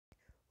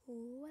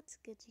What's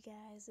good, you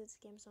guys?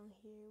 It's GameZone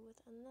here with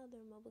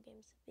another mobile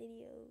games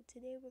video.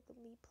 Today we're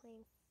going to be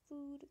playing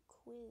Food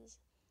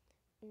Quiz.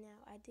 Now,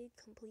 I did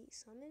complete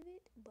some of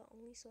it, but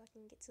only so I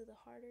can get to the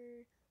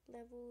harder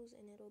levels,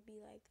 and it'll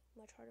be like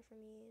much harder for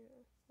me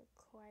and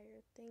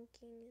require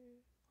thinking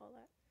and all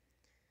that.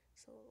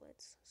 So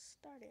let's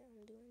start it.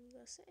 I'm doing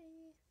USA,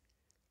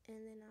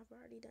 and then I've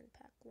already done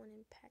pack 1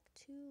 and pack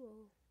 2,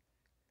 or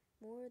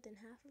more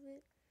than half of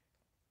it.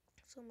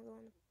 So I'm going to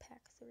go on to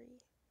pack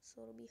 3,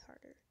 so it'll be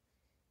harder.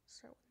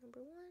 Start with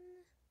number 1,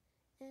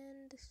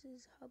 and this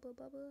is Hubba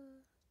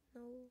Bubba.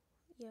 No,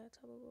 yeah, it's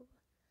Hubba Bubba.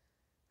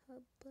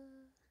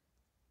 Hubba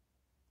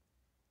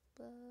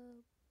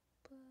Bubba.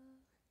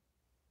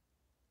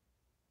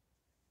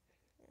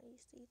 I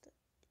used to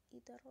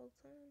eat that all the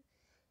time.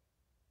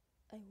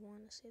 I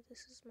want to say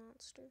this is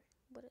Monster,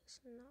 but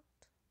it's not.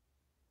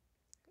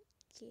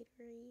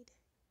 Gatorade.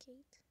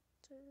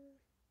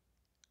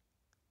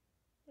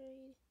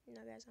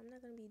 Now, guys, I'm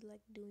not gonna be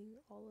like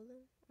doing all of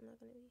them. I'm not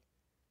gonna be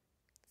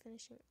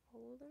finishing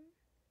all of them,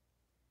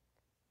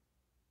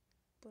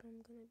 but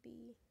I'm gonna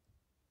be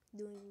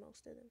doing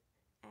most of them.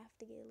 I have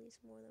to get at least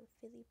more than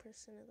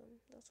 50% of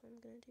them. That's what I'm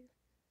gonna do.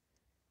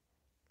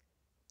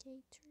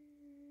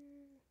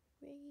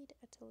 Gatorade.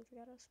 I totally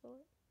forgot how to spell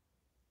it.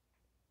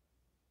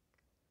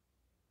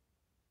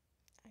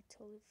 I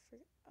totally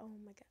forgot. Oh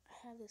my god, I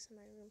have this in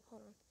my room.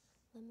 Hold on.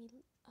 Let me.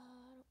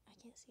 I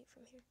can't see it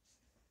from here.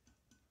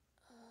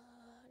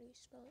 How do you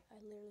spell it?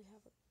 I literally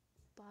have a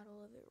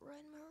bottle of it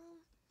right in my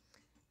room.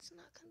 It's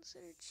not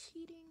considered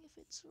cheating if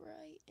it's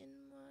right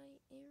in my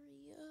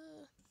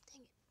area.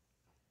 Dang it.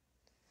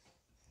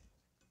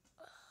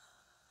 I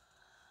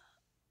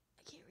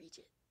can't reach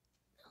it.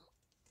 No.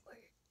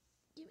 Where?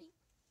 Gimme.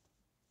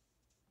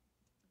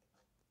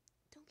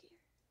 Don't care.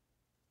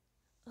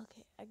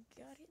 Okay, I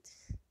got it.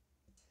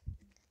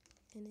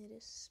 And it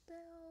is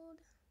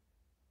spelled.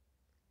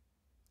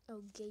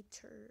 Oh,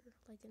 gator.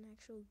 Like an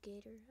actual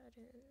gator. I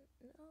didn't know.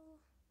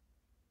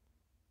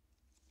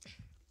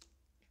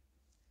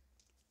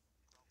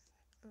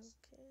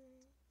 Okay.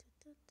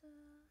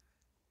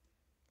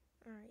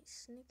 Alright,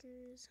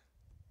 Snickers.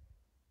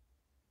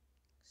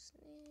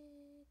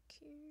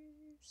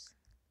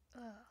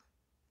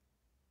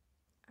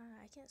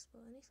 I can't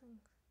spell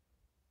anything.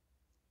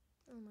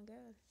 Oh my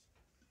god.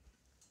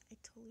 I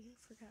totally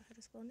forgot how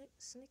to spell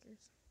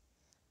Snickers.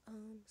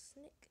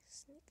 Snick.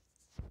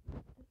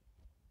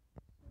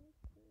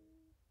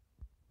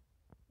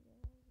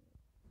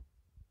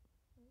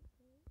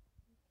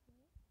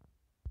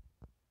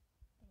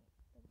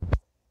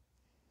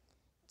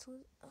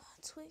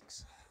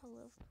 Twix. I love Twix. I'm gonna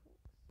write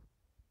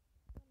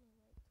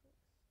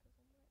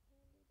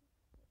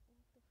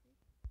Twix because I'm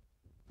right-handed.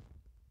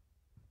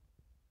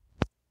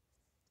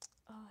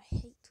 Oh, I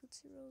hate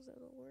Tootsie Rolls. They're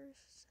the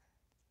worst.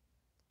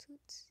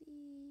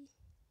 Tootsie.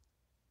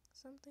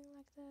 Something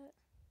like that.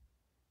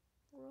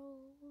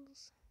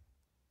 Rolls.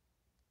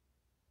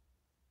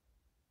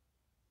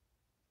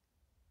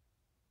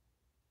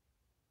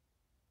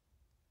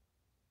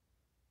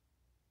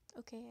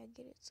 Okay, I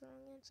get it. It's the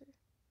wrong answer.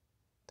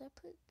 Did I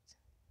put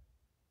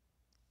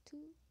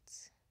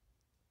Toots?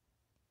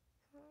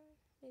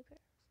 Maybe I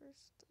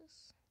reversed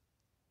this.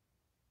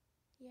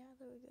 Yeah,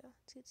 there we go.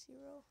 Tootsie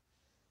Roll.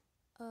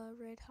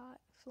 Red Hot.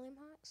 Flame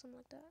Hot? Something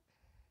like that.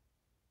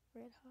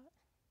 Red Hot.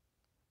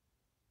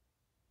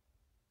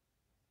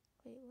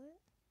 Wait, what?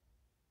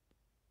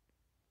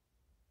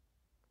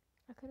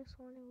 I could have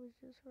sworn it was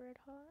just Red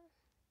Hot.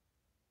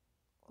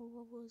 Or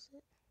what was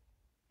it?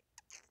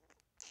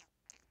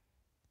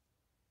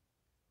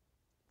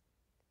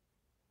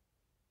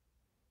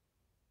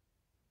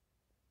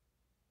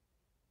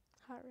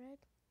 Hot Red?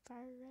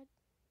 Fire Red?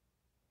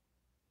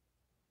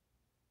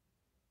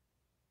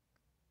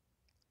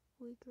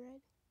 Wig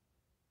Red?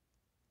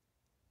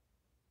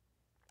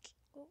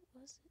 What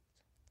was it?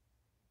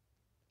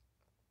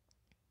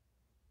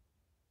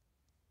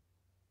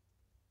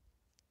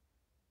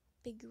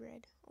 Big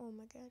Red. Oh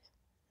my god. I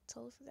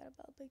totally forgot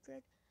about Big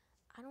Red.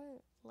 I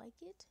don't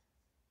like it.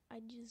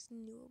 I just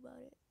knew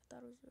about it. I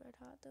thought it was Red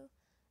Hot though. I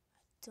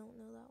don't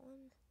know that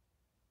one.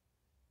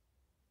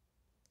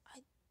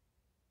 I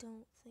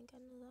don't think I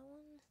know that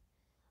one.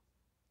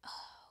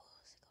 What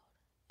was it called?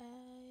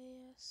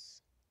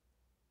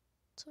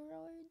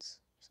 Asteroids?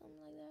 Or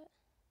something like that.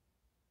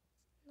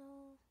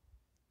 No.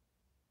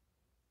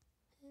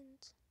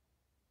 Hint.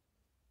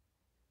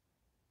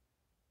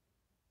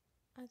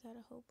 I got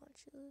a whole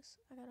bunch of this.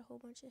 I got a whole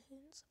bunch of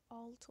hints.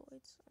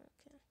 Altoids.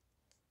 Okay.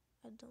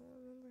 I don't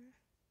remember.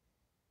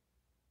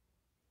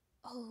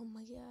 Oh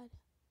my god.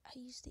 I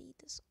used to eat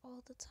this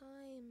all the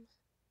time.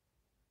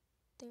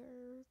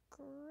 They're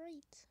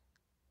great.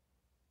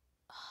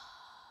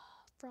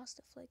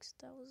 Frosted Flakes.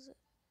 That was it.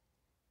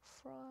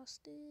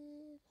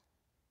 Frosted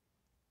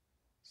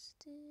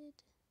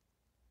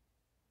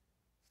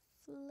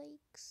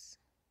Flakes.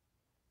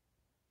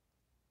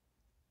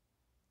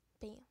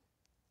 Bam.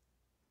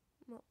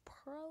 I'm a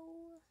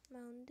pro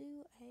Mountain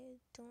Dew. I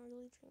don't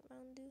really drink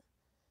Mountain Dew.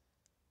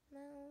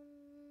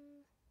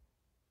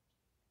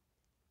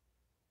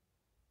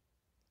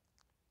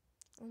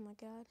 Oh my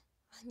god.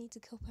 I need to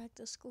go back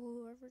to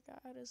school. I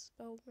forgot how to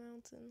spell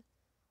mountain.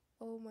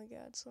 Oh my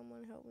god,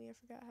 someone help me. I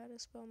forgot how to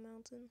spell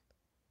mountain.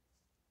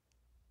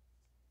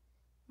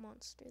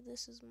 Monster.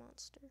 This is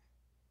monster.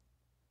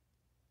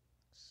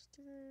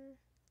 Monster.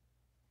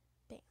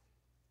 Bam.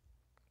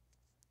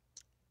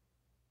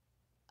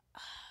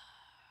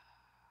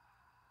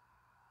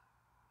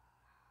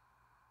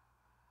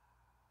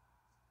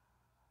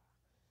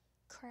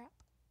 Crap.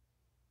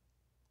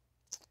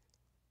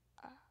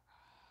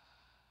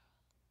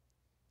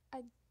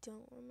 I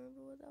don't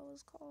remember what that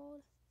was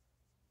called.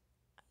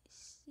 I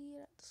see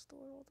it at the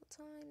store all the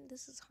time.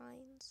 This is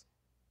Heinz.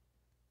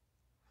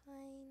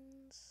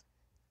 Heinz.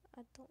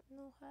 I don't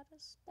know how to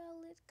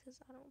spell it because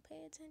I don't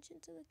pay attention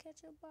to the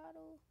ketchup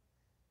bottle.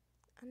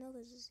 I know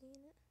there's a Z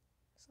in it.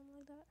 Something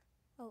like that.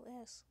 Oh,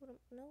 S.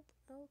 Nope.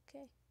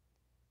 Okay.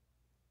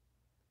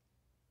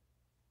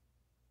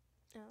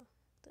 Oh,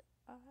 the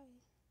I.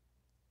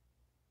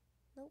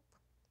 Nope.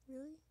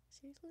 Really?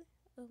 Seriously?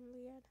 Oh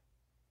my god.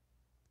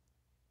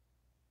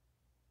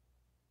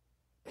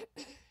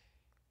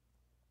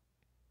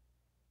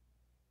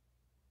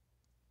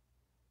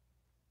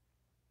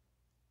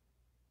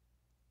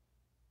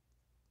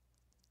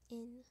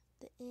 In.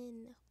 The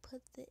N.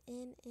 Put the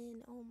N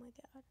in. Oh my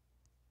god.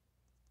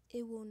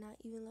 It will not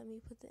even let me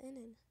put the N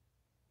in.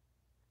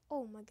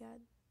 Oh my god.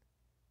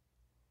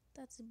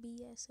 That's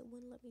BS. It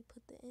wouldn't let me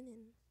put the N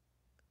in.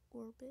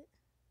 Orbit.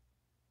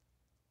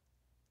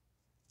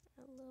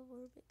 I love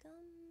Orbit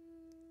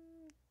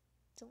gum.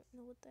 Don't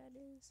know what that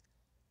is.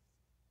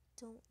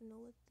 Don't know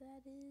what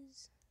that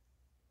is.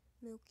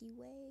 Milky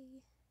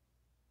Way.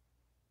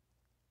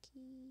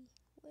 Milky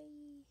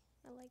Way.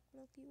 I like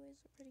Milky Ways.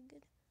 They're pretty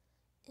good.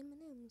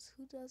 M&M's.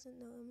 Who doesn't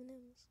know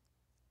M&M's?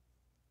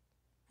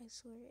 I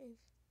swear, if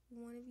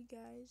one of you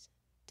guys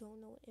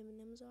don't know what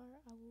M&M's are,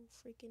 I will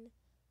freaking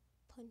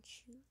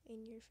punch you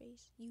in your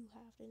face. You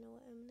have to know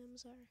what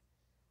M&M's are.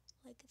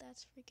 Like,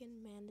 that's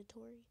freaking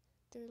mandatory.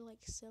 They're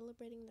like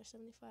celebrating their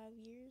 75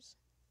 years,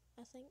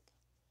 I think.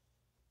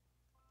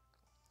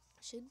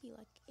 Should be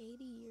like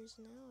 80 years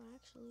now,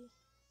 actually.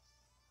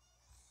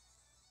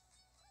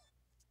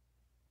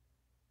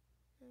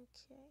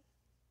 Okay.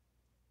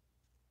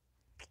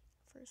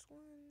 First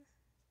one.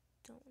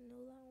 Don't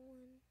know that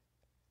one.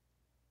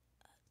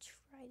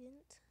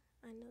 Trident.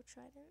 I know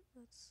Trident.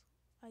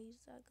 I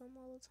use that gum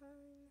all the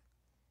time.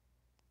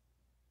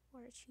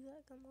 Or I chew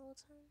that gum all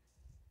the time.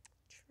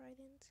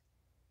 Trident.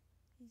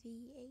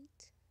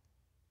 V8.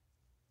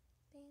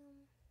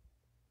 Bam.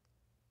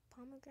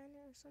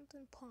 Pomegranate or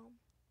something. Palm.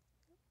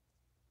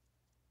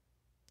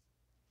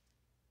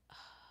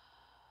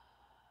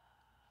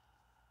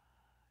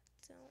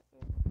 Don't.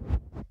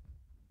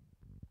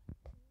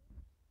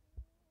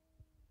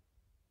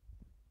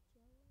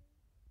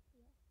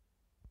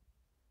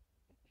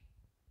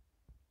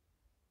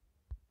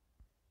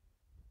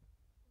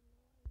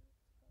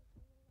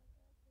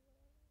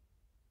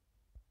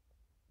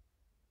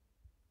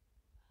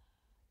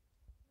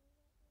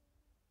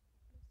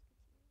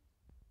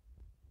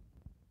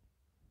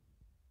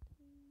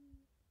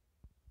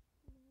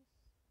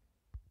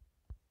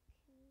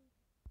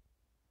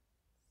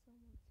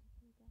 Someone take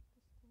me back to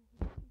school.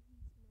 Please, no,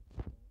 don't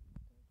you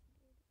dare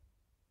do it.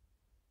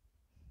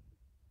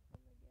 Oh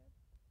my god.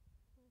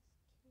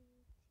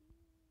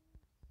 Musketeers.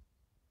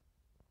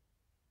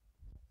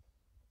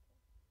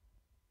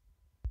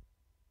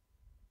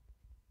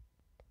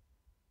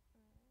 Alright.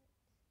 No idea.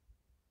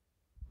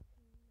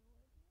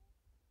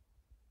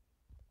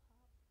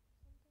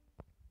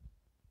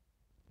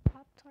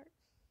 Pop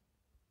Tarts.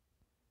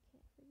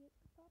 Can't forget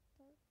the Pop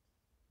Tarts.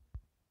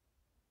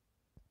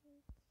 Spell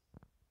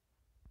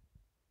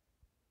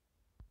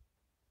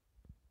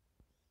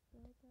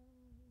that one.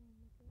 Oh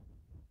my god.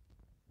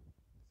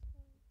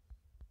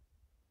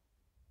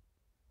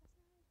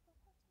 That's not how you spell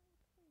Pop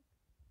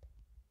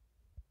Tart.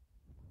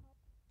 Pop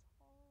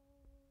Tart.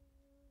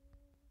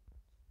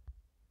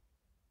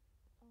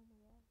 Oh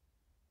my god.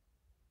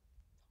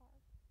 Tar.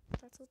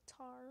 That's a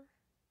tar.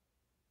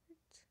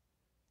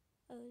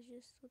 Oh, it's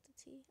just with the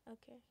T.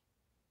 Okay.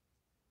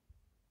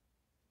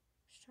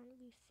 Just trying to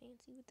be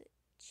fancy with the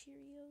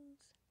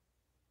Cheerios.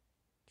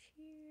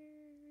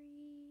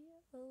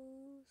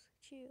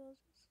 Cheerios.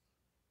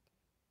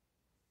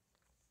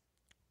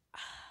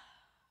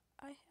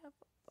 I have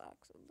a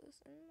box of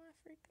this in my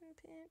freaking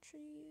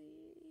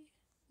pantry.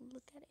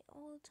 Look at it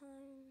all the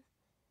time.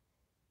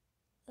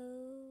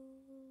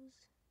 O's.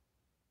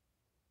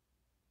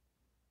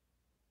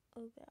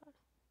 Oh god.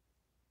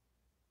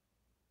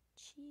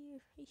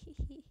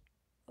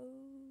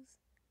 O's.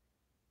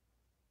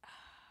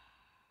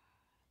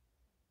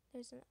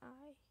 There's an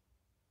I.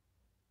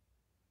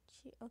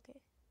 Okay,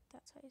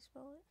 that's how you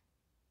spell it.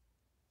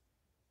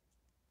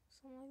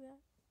 Something like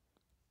that.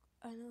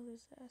 I know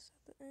there's an S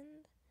at the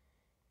end.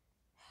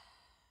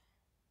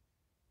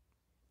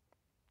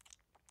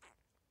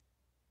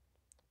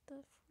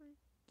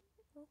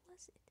 What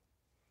was it?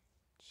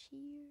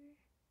 Cheer.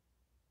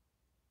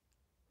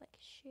 Like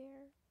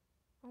share.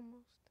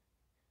 Almost.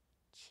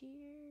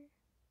 Cheery.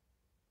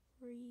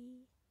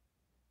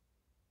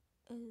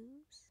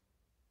 O's.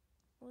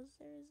 Was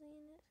there a Z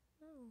in it?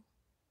 No.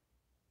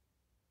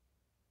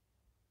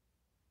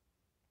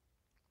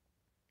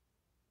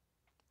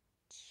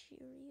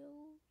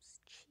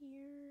 Cheerios.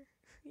 Cheerios.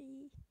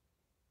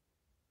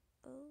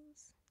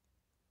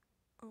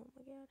 Oh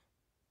my god.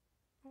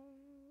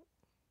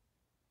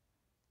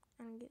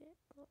 I don't get it.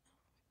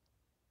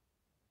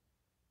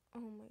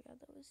 Oh my god,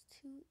 that was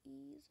 2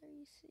 E's. Are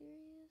you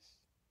serious?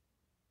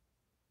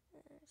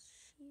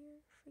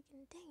 Sheer.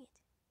 Freaking dang it.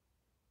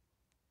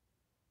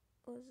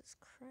 What was this?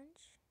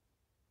 Crunch?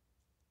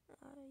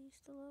 I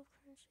used to love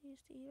Crunch. I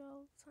used to eat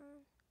all the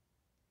time.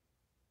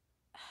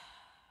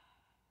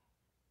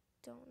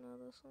 Don't know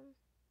this one.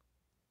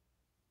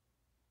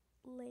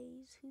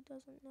 Lay's. Who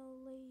doesn't know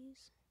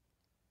Lay's?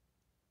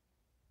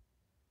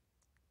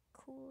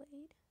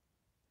 Kool-Aid.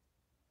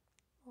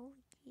 Oh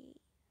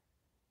yeah.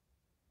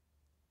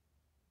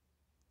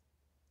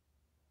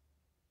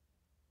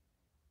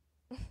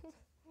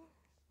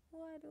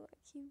 Why do I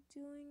keep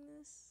doing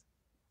this?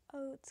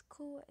 Oh, it's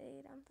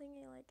Kool-Aid. I'm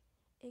thinking like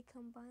it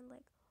combined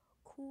like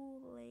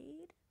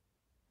Kool-Aid.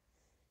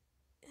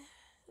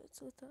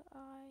 It's with the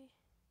I.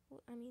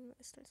 I mean,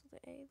 it starts with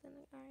an A, then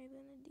an I,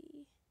 then a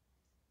D.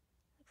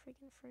 Like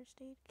freaking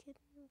First Aid Kit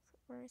and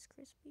Rice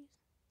Krispies.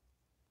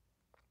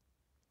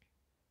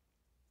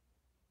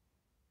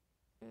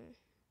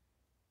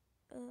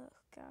 Oh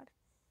god.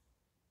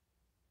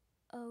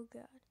 Oh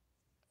god.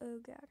 Oh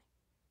god.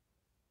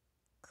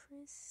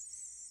 Crispies?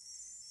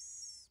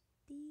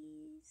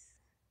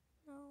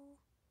 No.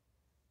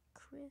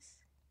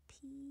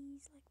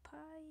 Crispies, like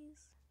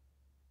pies.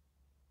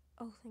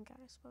 Oh, thank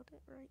god I spelled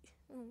it right.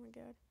 Oh my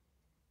god.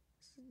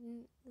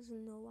 This is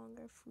no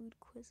longer food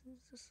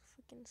quizzes. This is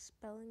freaking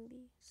spelling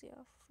bee. See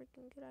how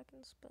freaking good I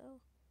can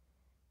spell.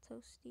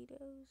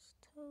 Tostitos.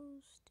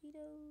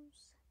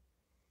 Tostitos.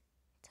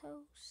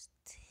 Tostitos.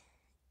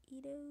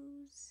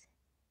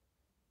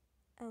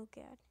 Oh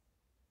god.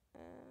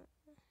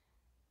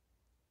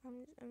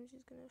 I'm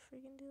just gonna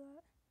freaking do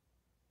that.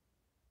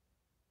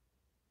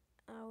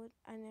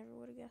 I never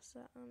would have guessed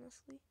that,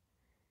 honestly.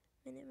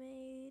 Minute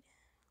Maid.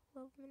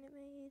 Love Minute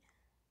Maid.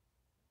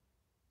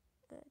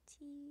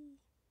 Tea.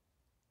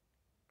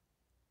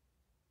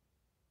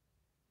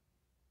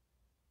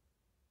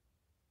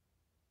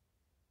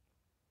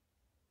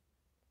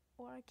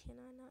 Why can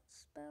I not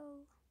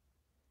spell?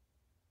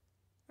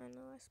 I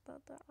know I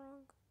spelled that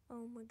wrong.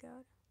 Oh my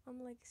god. I'm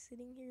like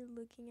sitting here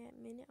looking at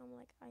minute. I'm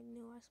like, I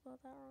know I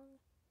spelled that wrong.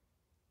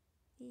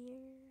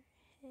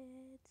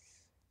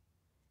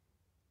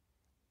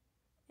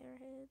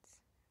 Airheads.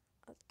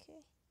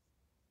 Okay.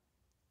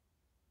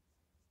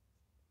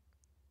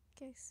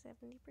 Okay,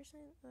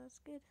 70%. That's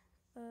good.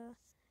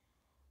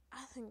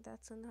 I think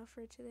that's enough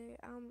for today.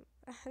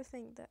 I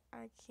think that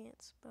I can't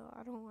spell.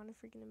 I don't want to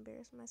freaking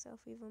embarrass myself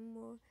even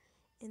more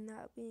in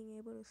not being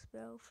able to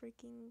spell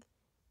freaking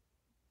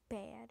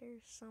bad or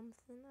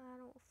something. I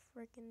don't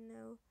freaking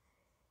know.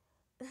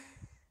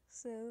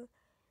 So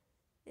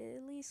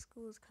at least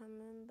school's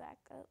coming back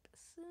up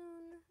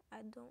soon.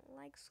 I don't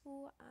like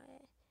school.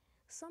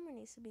 Summer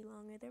needs to be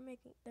longer.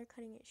 They're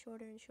cutting it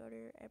shorter and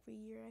shorter every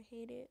year. I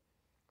hate it.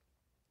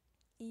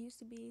 It used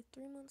to be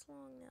 3 months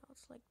long. Now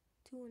it's like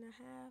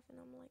 2.5, and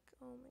I'm like,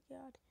 oh my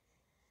god.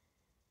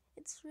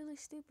 It's really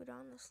stupid,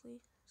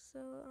 honestly. So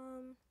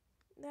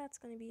that's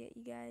gonna be it,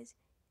 you guys.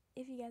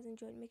 If you guys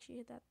enjoyed, make sure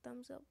you hit that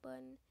thumbs up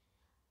button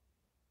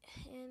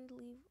and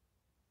leave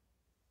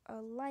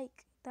a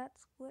like.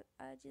 That's what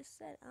I just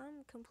said.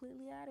 I'm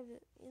completely out of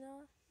it,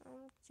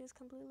 I'm just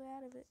completely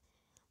out of it.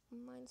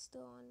 Mine's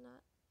still on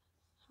not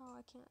how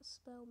I can't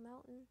spell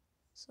mountain.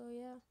 So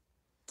yeah.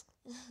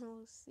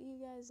 We'll see you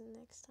guys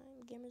next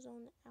time.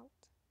 Gamerzone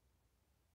out.